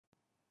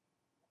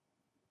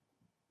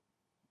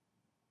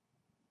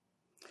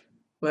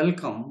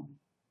Welcome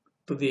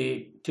to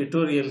the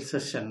tutorial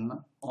session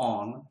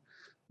on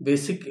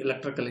Basic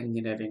Electrical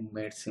Engineering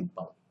Made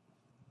Simple.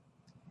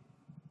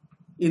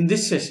 In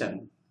this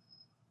session,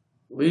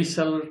 we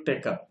shall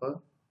take up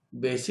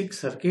basic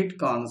circuit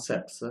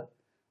concepts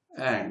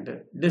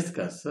and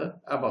discuss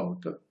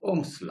about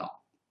Ohm's law.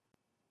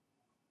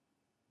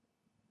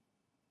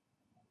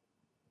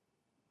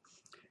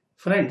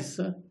 Friends,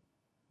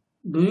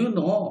 do you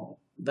know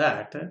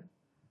that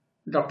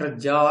Dr.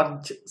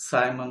 Georg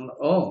Simon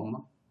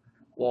Ohm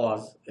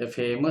was a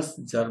famous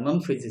German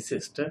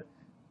physicist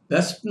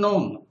best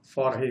known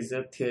for his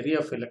theory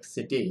of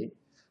electricity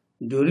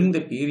during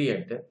the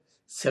period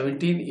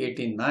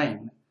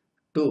 1789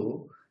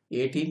 to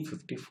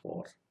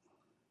 1854.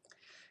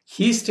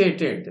 He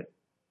stated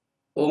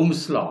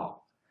Ohm's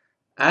law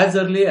as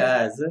early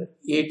as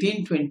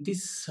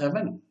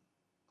 1827,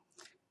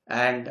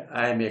 and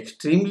I am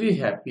extremely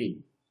happy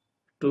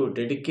to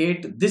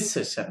dedicate this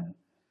session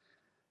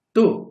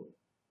to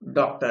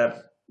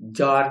Dr.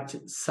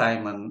 Georg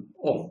Simon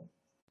Ohm.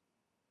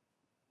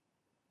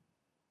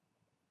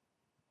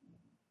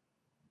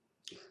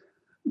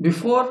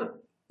 Before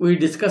we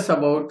discuss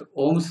about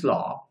Ohm's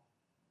law,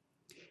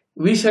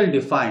 we shall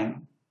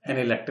define an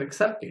electric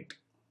circuit.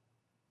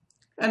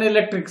 An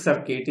electric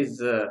circuit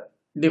is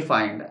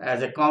defined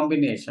as a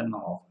combination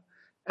of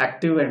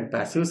active and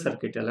passive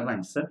circuit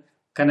elements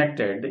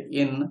connected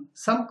in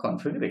some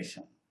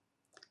configuration.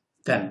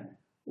 Then,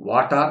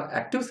 what are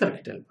active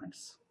circuit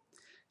elements?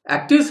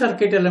 Active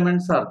circuit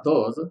elements are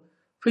those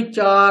which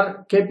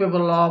are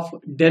capable of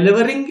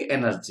delivering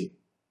energy.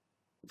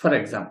 For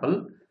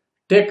example,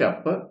 take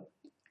up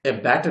a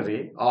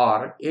battery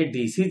or a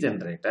DC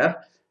generator.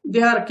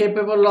 They are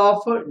capable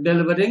of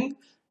delivering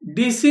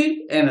DC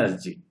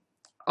energy,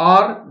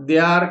 or they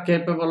are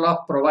capable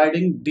of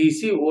providing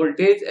DC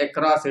voltage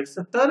across its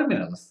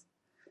terminals.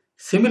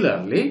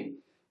 Similarly,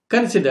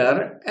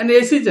 consider an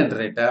AC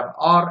generator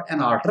or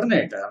an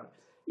alternator.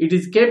 It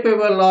is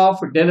capable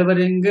of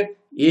delivering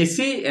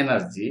AC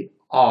energy,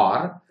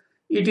 or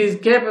it is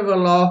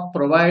capable of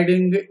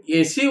providing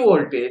AC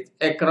voltage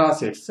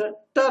across its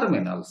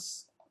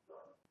terminals.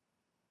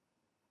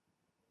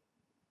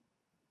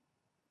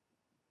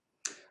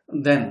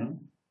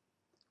 Then,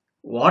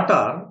 what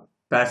are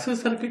passive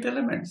circuit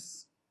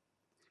elements?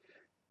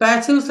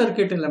 Passive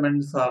circuit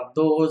elements are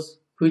those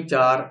which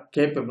are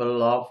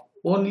capable of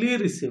only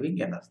receiving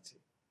energy.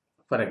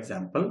 For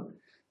example,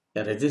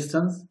 a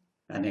resistance,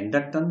 an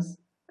inductance,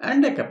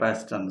 and a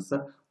capacitance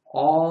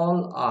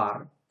all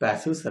are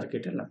passive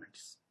circuit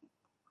elements.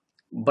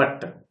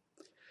 But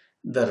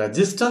the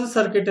resistance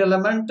circuit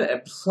element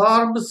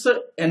absorbs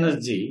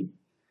energy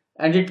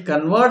and it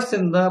converts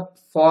in the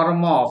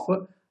form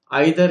of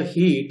either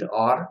heat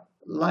or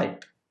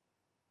light.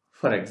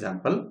 For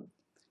example,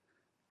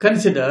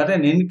 consider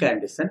an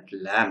incandescent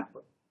lamp.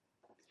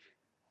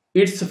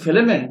 Its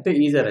filament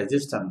is a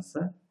resistance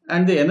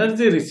and the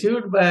energy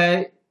received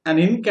by an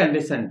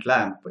incandescent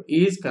lamp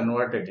is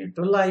converted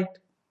into light.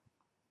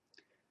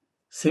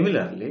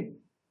 Similarly,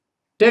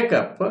 take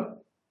up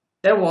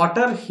a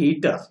water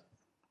heater.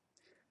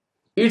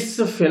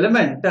 Its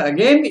filament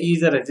again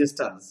is a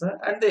resistance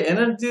and the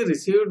energy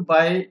received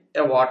by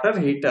a water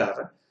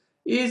heater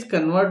is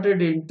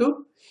converted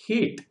into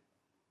heat.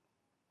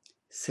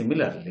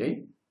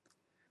 Similarly,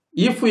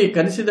 if we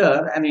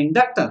consider an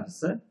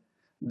inductance,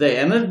 the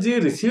energy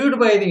received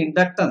by the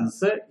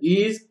inductance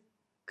is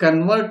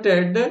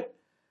converted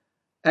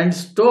and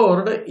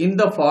stored in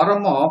the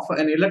form of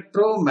an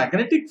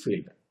electromagnetic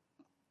field,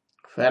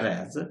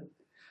 whereas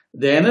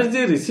the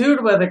energy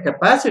received by the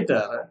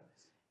capacitor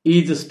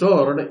is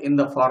stored in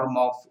the form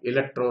of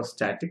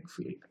electrostatic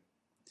field.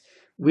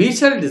 We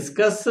shall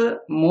discuss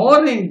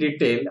more in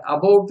detail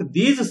about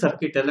these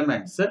circuit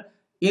elements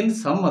in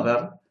some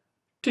other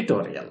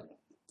tutorial.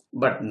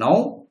 But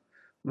now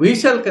we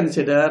shall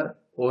consider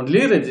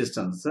only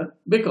resistance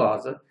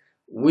because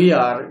we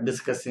are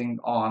discussing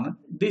on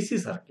DC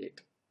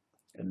circuit.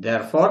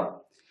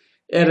 Therefore,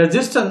 a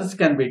resistance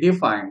can be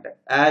defined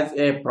as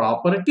a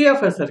property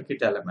of a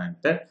circuit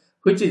element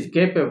which is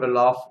capable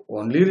of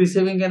only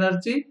receiving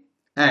energy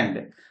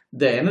and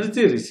the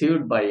energy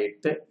received by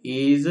it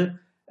is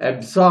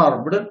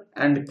absorbed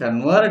and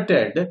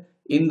converted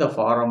in the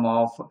form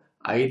of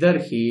either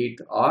heat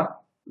or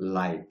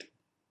light.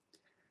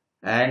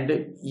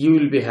 And you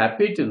will be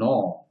happy to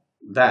know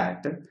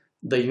that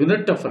the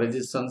unit of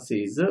resistance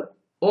is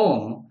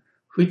ohm,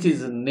 which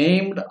is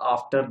named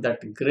after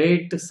that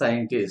great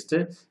scientist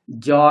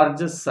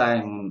Georg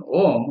Simon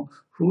Ohm,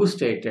 who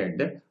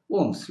stated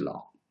Ohm's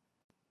law.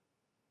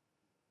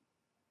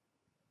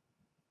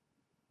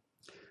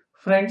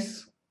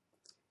 Friends,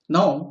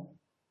 now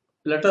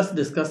let us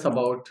discuss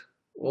about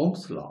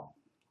Ohm's law.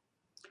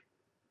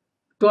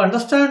 To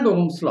understand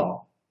Ohm's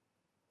law,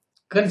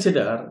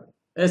 consider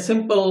a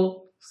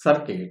simple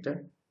circuit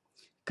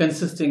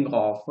consisting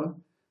of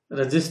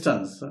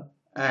resistance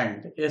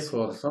and a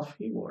source of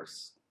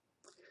volts.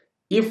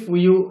 If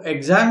you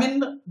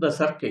examine the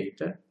circuit,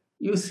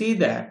 you see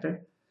that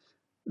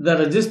the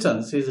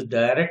resistance is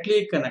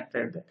directly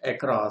connected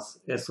across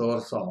a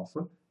source of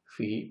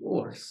phi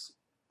volts.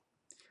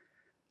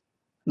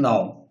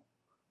 Now,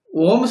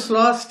 Ohm's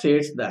law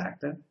states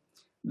that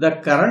the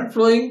current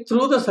flowing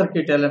through the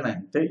circuit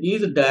element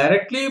is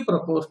directly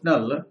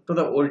proportional to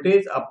the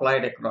voltage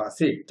applied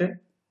across it,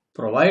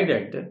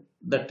 provided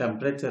the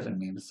temperature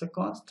remains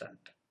constant.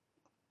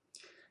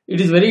 It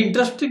is very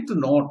interesting to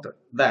note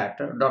that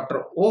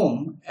Dr.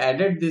 Ohm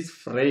added this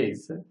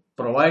phrase,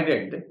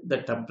 provided the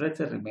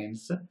temperature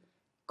remains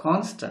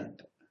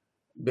constant,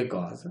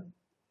 because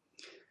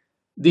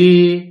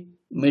the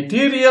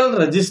material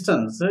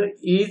resistance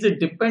is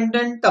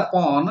dependent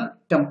upon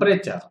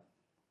temperature.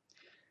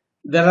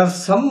 There are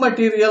some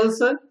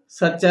materials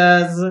such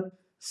as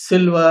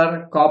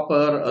silver,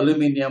 copper,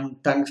 aluminum,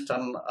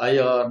 tungsten,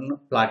 iron,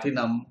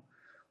 platinum,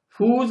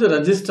 whose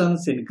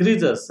resistance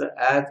increases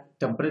as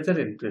temperature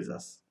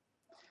increases.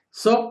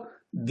 So,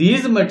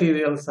 these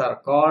materials are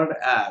called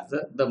as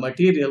the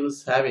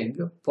materials having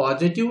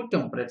positive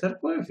temperature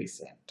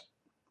coefficient.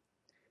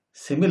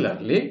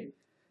 Similarly,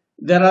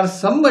 there are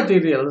some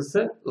materials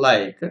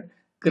like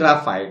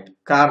graphite,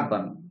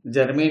 carbon,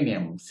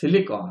 germanium,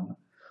 silicon,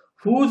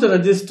 whose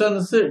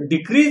resistance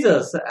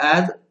decreases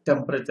as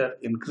temperature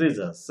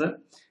increases,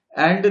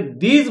 and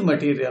these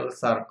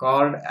materials are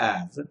called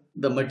as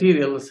the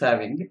materials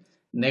having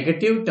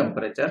negative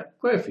temperature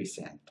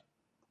coefficient.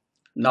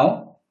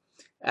 Now,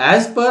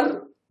 as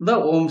per the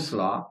Ohm's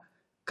law,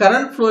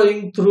 current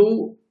flowing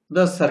through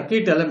the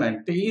circuit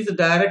element is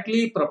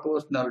directly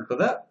proportional to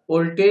the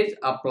voltage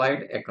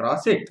applied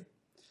across it.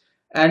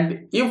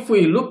 And if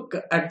we look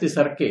at the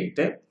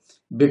circuit,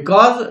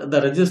 because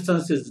the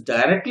resistance is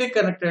directly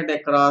connected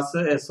across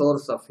a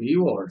source of V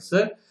volts,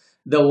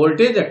 the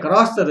voltage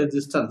across the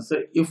resistance,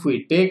 if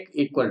we take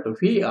equal to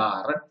V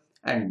R,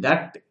 and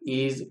that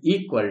is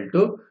equal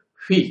to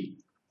V.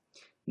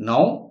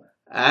 Now,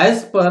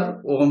 as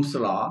per Ohm's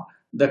law,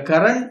 the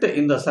current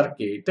in the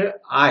circuit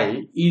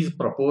I is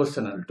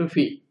proportional to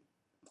V,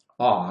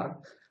 or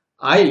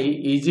I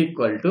is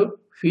equal to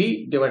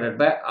V divided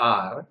by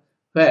R,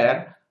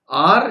 where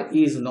R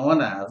is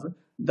known as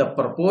the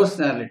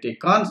proportionality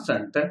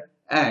constant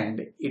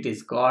and it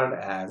is called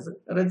as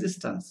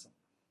resistance.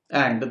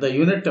 And the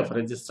unit of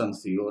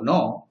resistance you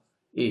know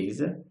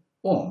is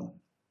ohm.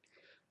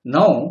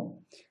 Now,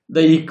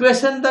 the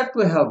equation that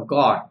we have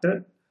got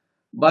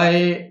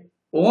by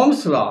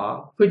Ohm's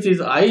law, which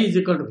is I is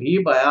equal to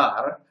V by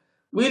R,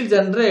 will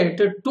generate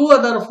two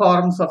other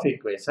forms of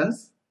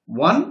equations.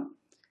 One,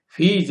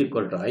 V is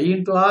equal to I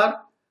into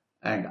R,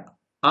 and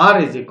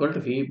R is equal to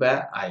V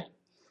by I.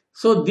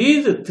 So,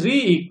 these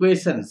three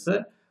equations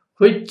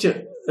which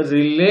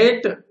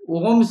relate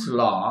Ohm's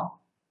law,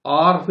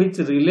 or which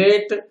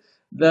relate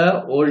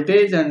the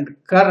voltage and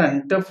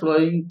current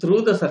flowing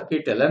through the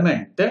circuit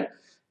element,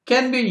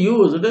 can be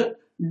used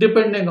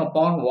depending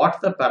upon what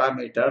the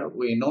parameter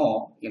we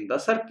know in the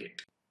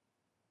circuit.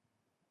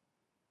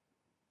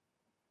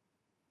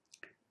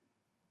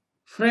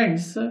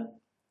 Friends,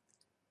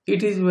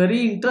 it is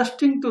very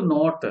interesting to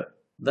note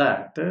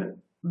that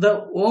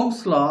the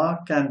Ohm's law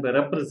can be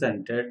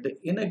represented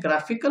in a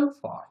graphical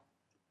form.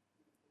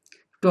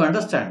 To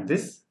understand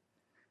this,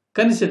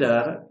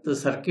 consider the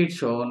circuit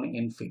shown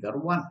in figure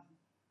 1.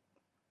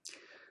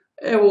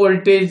 A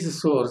voltage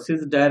source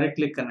is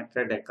directly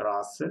connected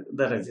across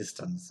the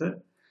resistance,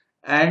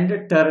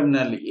 and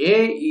terminal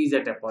A is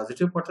at a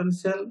positive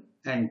potential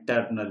and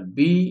terminal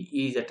B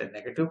is at a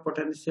negative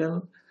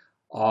potential,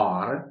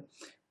 or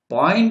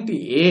point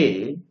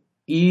A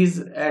is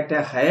at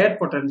a higher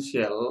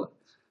potential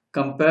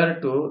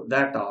compared to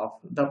that of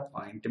the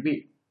point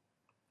B.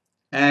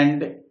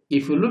 And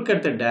if you look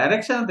at the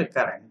direction of the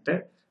current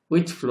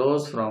which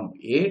flows from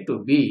A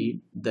to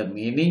B, the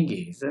meaning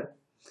is,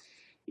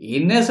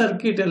 in a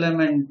circuit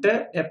element,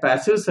 a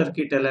passive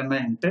circuit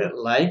element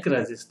like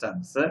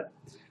resistance,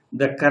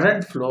 the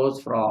current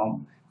flows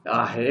from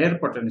a higher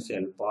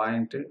potential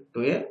point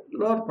to a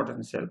lower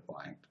potential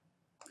point.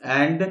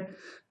 And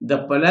the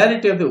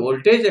polarity of the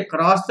voltage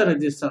across the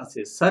resistance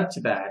is such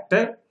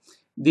that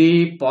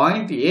the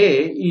point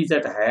A is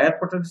at a higher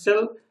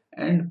potential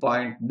and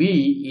point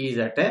B is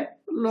at a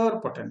lower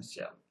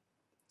potential.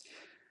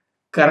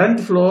 Current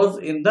flows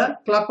in the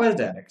clockwise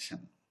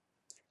direction.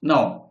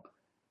 Now,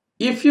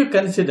 if you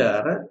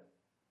consider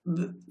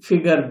the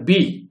figure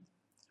B,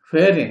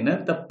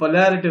 wherein the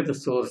polarity of the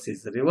source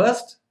is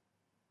reversed,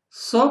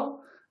 so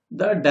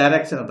the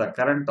direction of the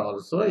current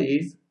also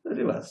is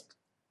reversed.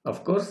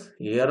 Of course,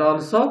 here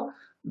also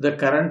the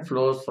current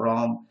flows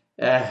from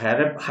a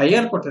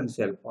higher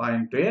potential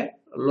point to a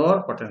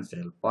lower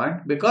potential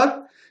point, because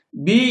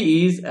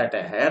B is at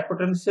a higher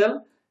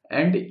potential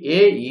and A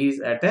is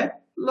at a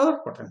lower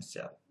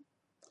potential.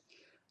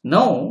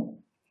 Now,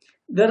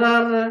 there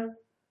are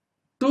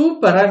two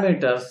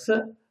parameters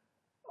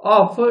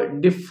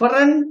of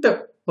different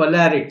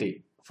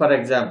polarity. For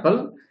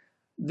example,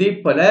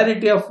 the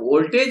polarity of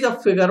voltage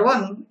of figure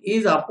 1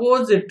 is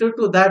opposite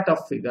to that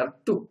of figure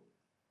 2.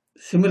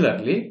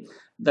 Similarly,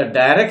 the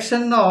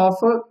direction of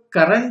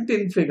current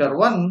in figure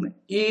 1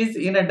 is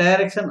in a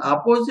direction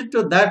opposite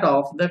to that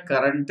of the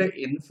current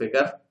in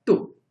figure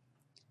 2.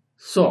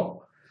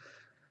 So,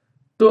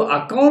 to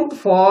account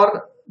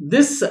for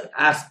this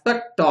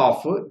aspect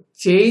of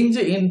change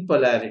in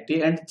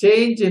polarity and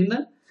change in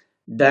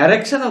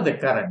direction of the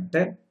current,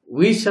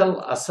 we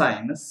shall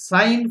assign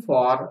sign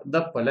for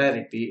the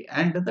polarity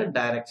and the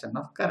direction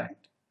of current.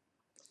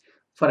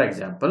 For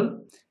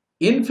example,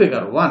 in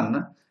figure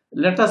 1,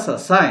 let us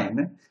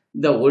assign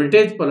the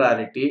voltage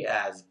polarity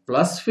as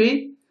plus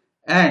V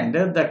and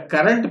the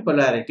current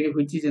polarity,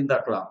 which is in the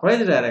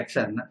clockwise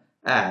direction,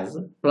 as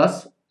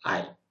plus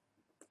I.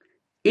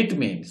 It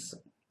means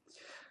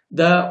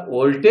the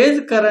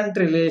voltage current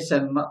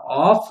relation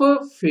of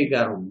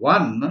figure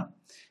 1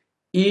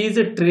 is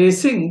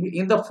tracing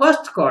in the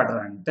first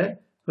quadrant,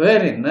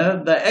 wherein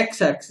the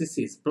x-axis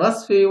is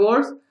plus V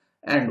volts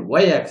and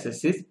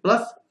y-axis is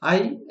plus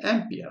I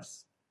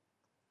amperes.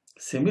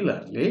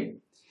 Similarly,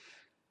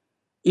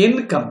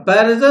 in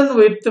comparison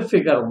with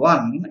figure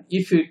 1,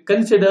 if you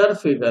consider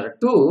figure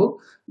 2,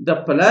 the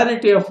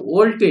polarity of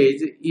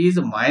voltage is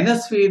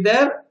minus V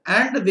there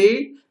and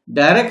the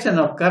direction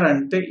of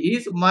current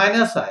is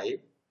minus I.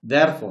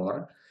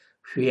 Therefore,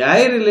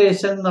 VI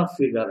relation of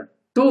figure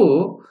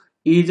 2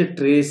 is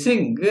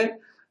tracing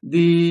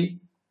the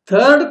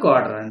third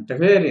quadrant,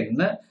 wherein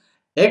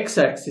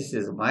x-axis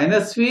is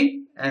minus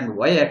V and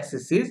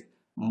y-axis is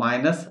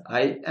minus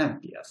I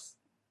amperes.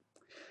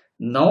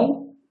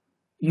 Now,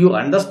 you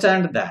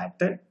understand that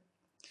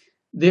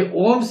the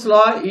Ohm's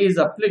law is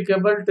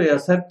applicable to a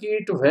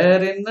circuit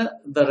wherein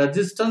the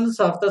resistance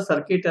of the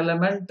circuit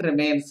element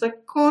remains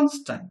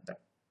constant.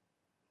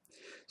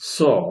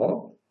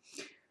 So,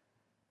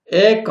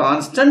 a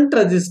constant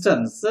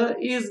resistance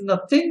is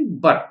nothing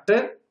but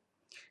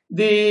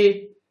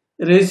the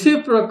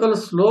reciprocal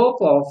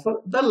slope of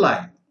the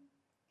line.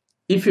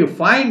 If you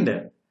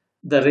find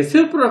the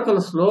reciprocal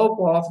slope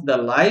of the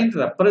line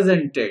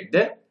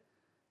represented,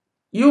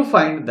 you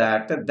find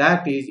that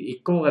that is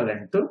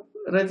equivalent to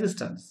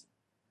resistance.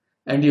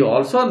 And you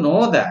also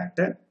know that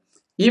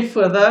if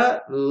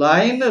the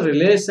line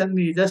relation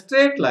is a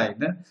straight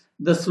line,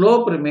 the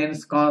slope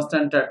remains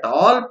constant at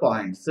all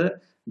points.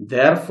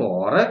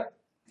 Therefore,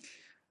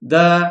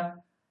 the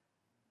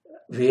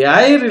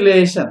VI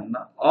relation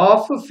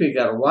of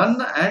figure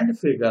 1 and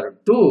figure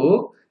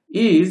 2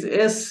 is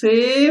a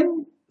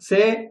same,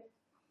 say,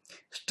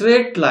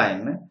 straight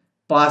line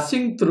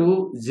passing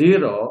through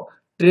 0,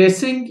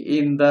 tracing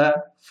in the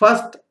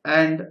first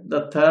and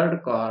the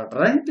third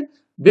quadrant,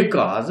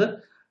 because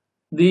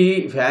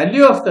the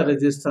value of the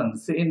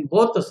resistance in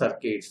both the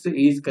circuits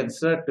is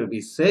considered to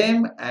be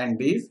same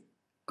and is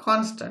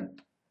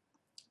constant.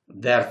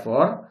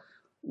 Therefore,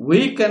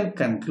 we can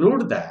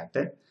conclude that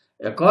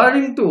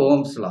according to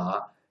Ohm's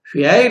law,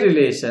 VI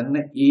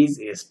relation is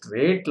a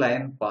straight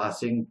line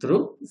passing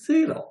through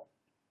 0.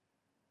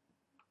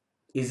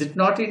 Is it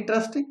not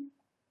interesting?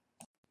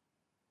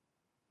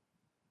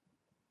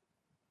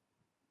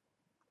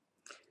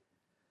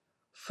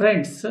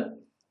 Friends,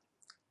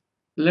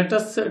 let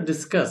us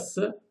discuss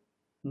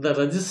the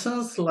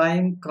resistance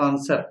line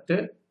concept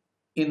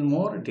in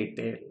more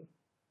detail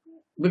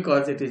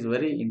because it is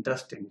very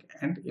interesting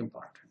and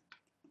important.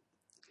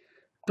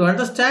 To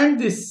understand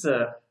this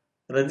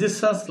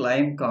resistance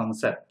line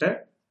concept,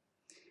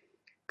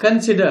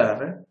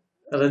 consider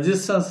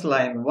resistance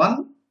line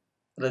 1,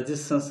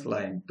 resistance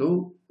line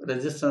 2,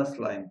 resistance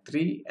line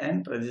 3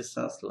 and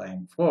resistance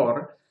line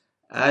 4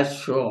 as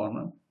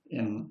shown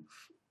in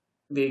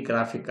the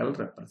graphical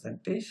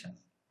representation.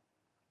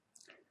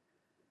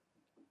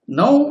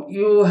 Now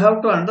you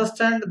have to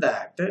understand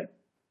that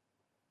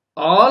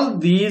all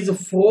these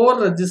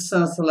 4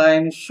 resistance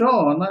lines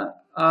shown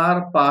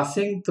are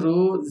passing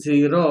through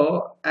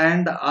 0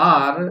 and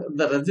are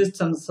the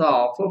resistance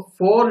of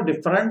 4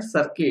 different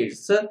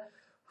circuits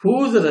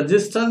whose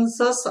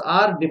resistances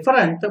are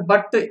different,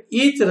 but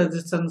each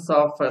resistance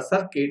of a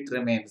circuit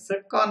remains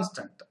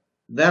constant.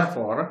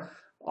 Therefore,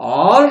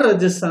 all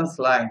resistance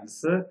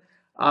lines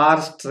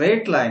are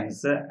straight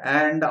lines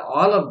and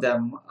all of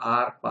them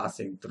are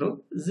passing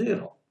through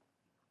 0.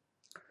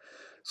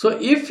 So,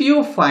 if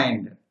you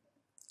find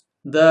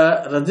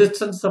the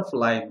resistance of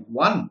line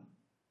 1,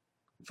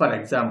 for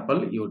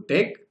example, you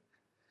take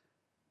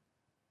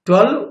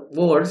 12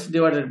 volts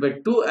divided by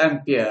 2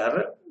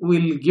 ampere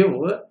will give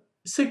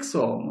 6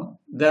 ohm.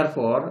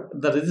 Therefore,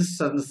 the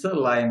resistance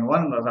line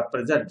 1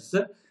 represents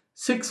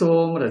 6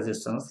 ohm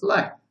resistance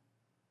line.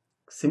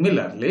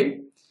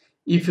 Similarly,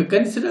 if you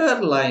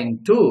consider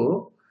line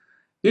 2,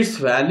 its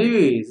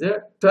value is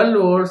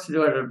 12 volts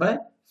divided by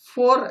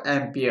 4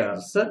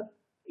 amperes.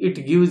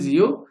 It gives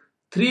you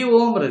 3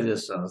 ohm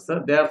resistance.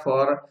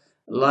 Therefore,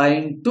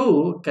 line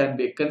 2 can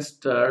be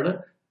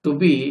considered to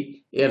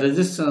be a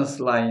resistance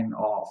line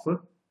of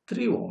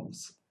 3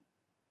 ohms.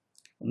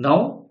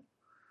 Now,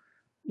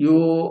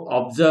 you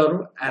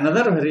observe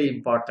another very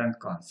important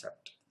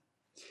concept.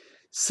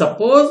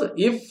 Suppose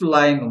if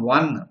line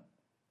 1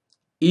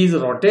 is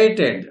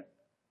rotated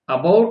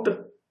about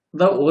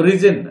the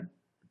origin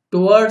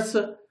towards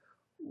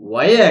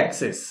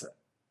y-axis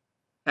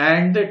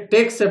and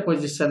takes a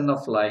position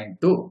of line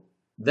 2,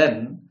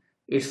 then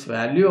its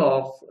value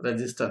of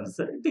resistance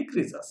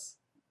decreases.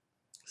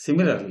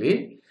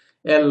 Similarly,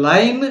 a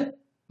line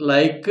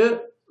like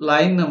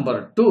line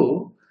number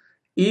 2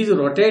 is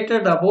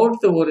rotated about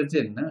the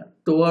origin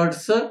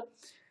towards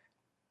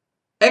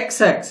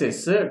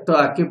x-axis to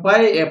occupy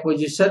a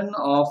position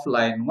of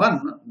line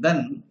 1,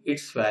 then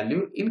its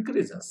value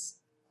increases.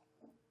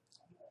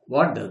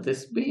 What does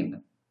this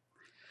mean?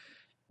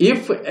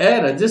 If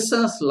a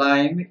resistance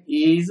line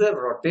is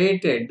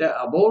rotated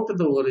about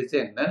the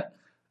origin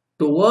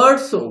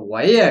towards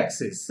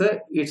y-axis,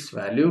 its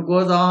value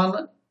goes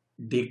on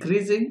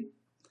decreasing.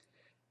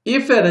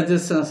 If a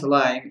resistance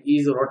line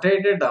is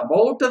rotated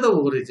about the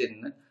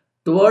origin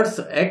towards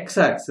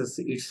x-axis,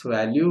 its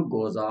value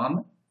goes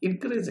on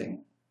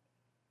increasing.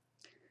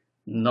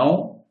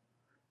 Now,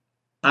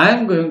 I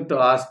am going to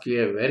ask you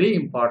a very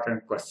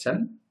important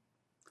question,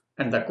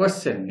 and the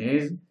question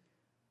is,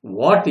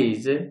 what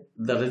is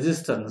the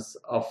resistance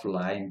of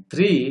line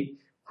 3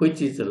 which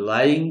is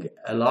lying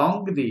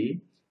along the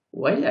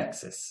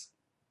y-axis?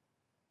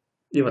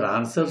 Your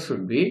answer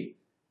should be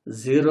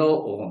 0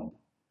 ohm,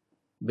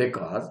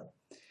 because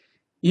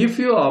if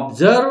you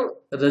observe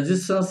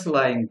resistance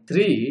line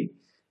 3,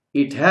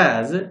 it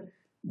has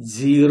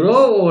 0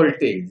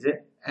 voltage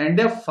and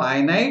a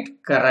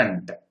finite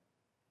current,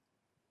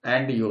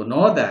 and you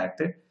know that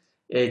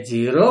a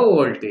 0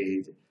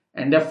 voltage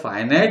and a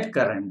finite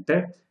current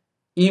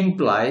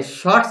implies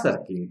short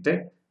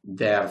circuit.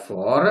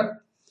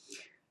 Therefore,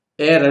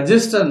 a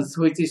resistance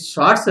which is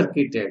short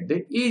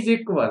circuited is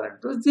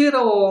equivalent to 0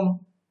 ohm.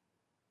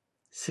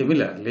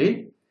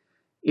 Similarly,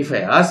 if I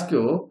ask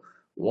you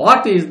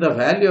what is the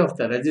value of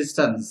the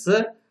resistance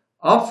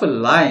of a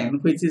line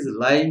which is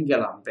lying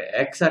along the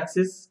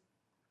x-axis,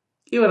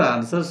 your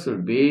answer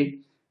should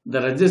be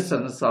the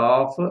resistance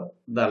of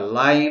the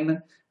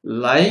line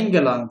lying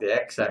along the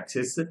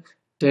x-axis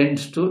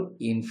tends to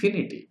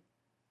infinity.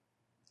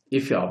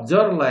 If you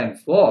observe line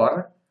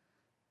 4,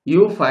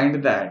 you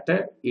find that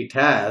it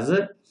has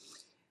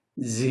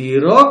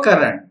 0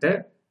 current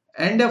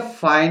and a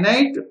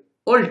finite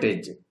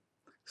voltage.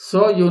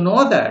 So you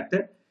know that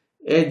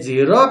a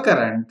 0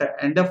 current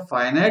and a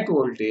finite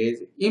voltage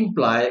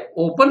imply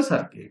open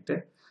circuit,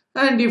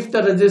 and if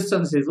the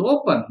resistance is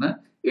open,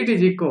 it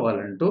is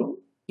equivalent to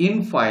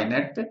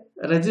infinite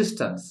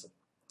resistance.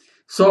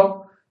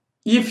 So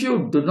if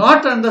you do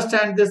not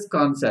understand this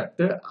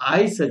concept,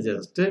 I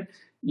suggest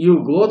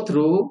you go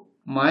through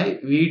my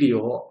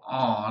video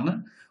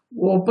on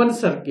open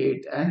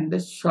circuit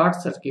and short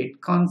circuit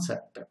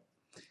concept.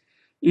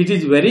 It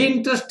is very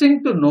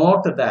interesting to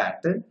note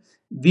that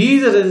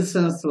these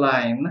resistance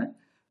lines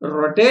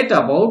rotate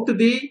about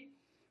the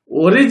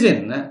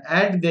origin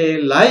and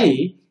they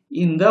lie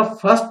in the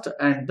first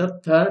and the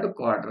third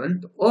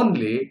quadrant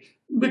only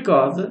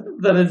because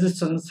the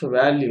resistance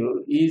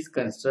value is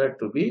considered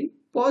to be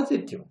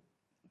positive.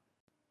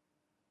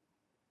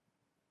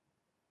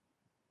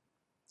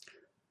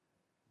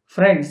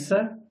 Friends,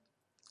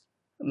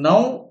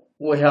 now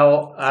we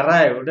have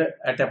arrived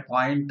at a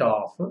point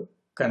of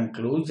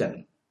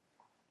conclusion.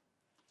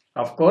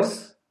 Of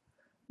course,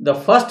 the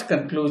first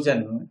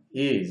conclusion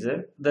is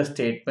the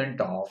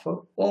statement of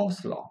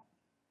Ohm's law.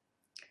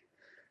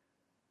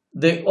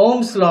 The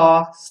Ohm's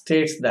law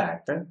states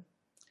that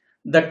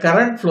the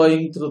current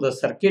flowing through the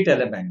circuit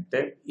element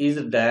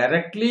is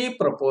directly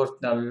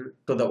proportional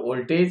to the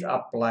voltage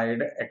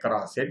applied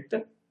across it,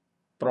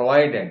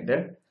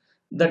 provided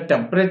the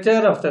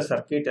temperature of the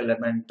circuit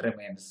element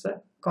remains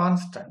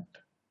constant.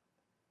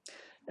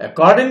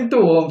 According to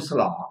Ohm's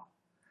law,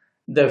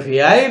 the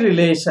VI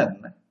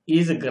relation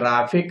is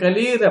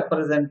graphically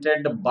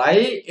represented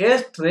by a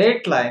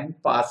straight line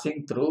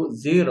passing through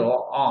 0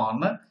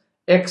 on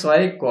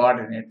XY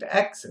coordinate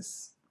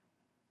axis.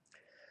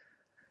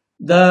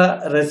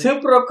 The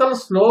reciprocal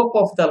slope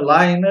of the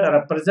line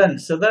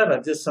represents the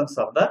resistance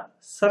of the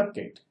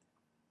circuit.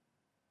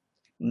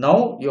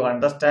 Now you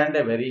understand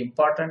a very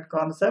important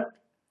concept.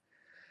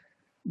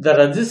 The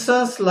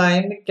resistance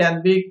line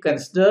can be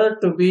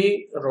considered to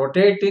be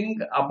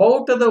rotating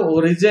about the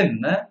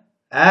origin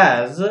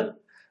as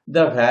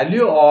the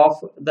value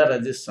of the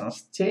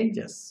resistance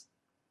changes.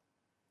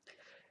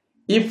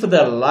 If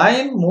the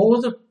line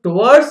moves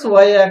towards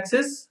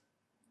y-axis,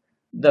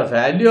 the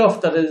value of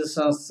the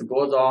resistance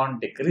goes on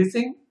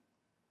decreasing,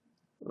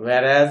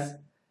 whereas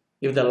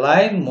if the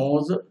line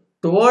moves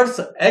towards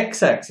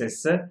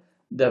x-axis,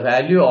 the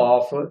value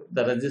of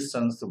the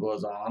resistance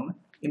goes on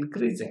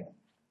increasing.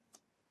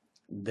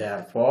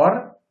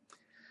 Therefore,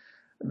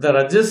 the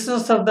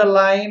resistance of the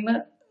line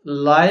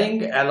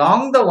lying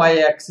along the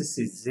y-axis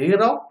is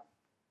 0,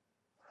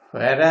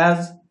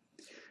 whereas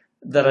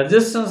the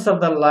resistance of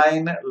the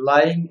line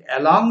lying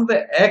along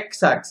the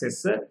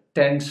x-axis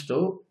tends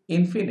to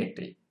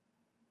infinity.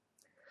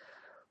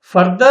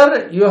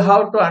 Further, you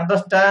have to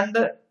understand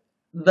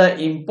the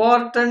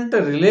important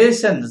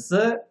relations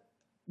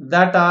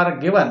that are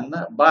given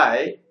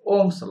by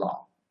Ohm's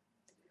law.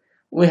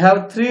 We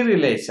have three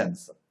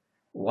relations.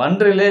 One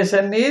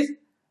relation is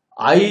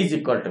I is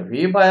equal to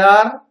V by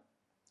R,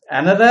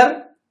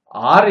 another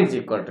R is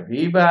equal to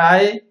V by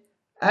I,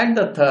 and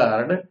the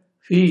third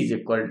V is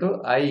equal to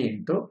I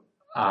into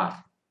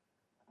R.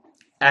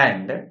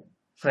 And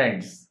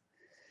friends,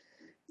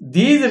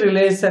 these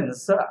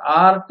relations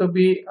are to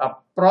be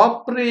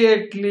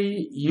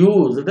appropriately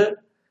used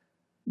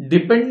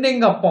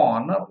depending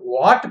upon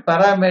what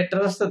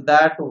parameters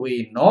that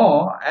we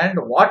know and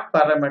what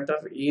parameter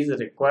is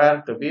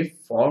required to be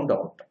found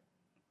out.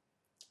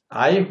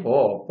 I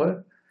hope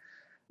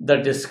the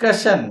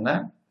discussion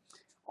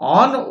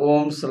on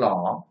Ohm's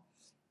law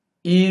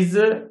is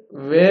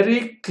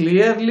very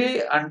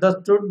clearly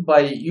understood by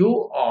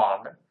you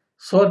all,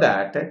 so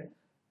that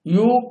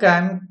you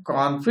can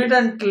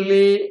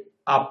confidently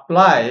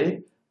apply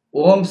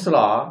Ohm's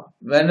law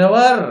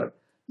whenever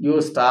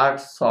you start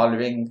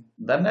solving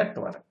the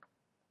network.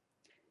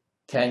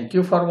 Thank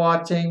you for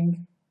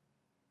watching.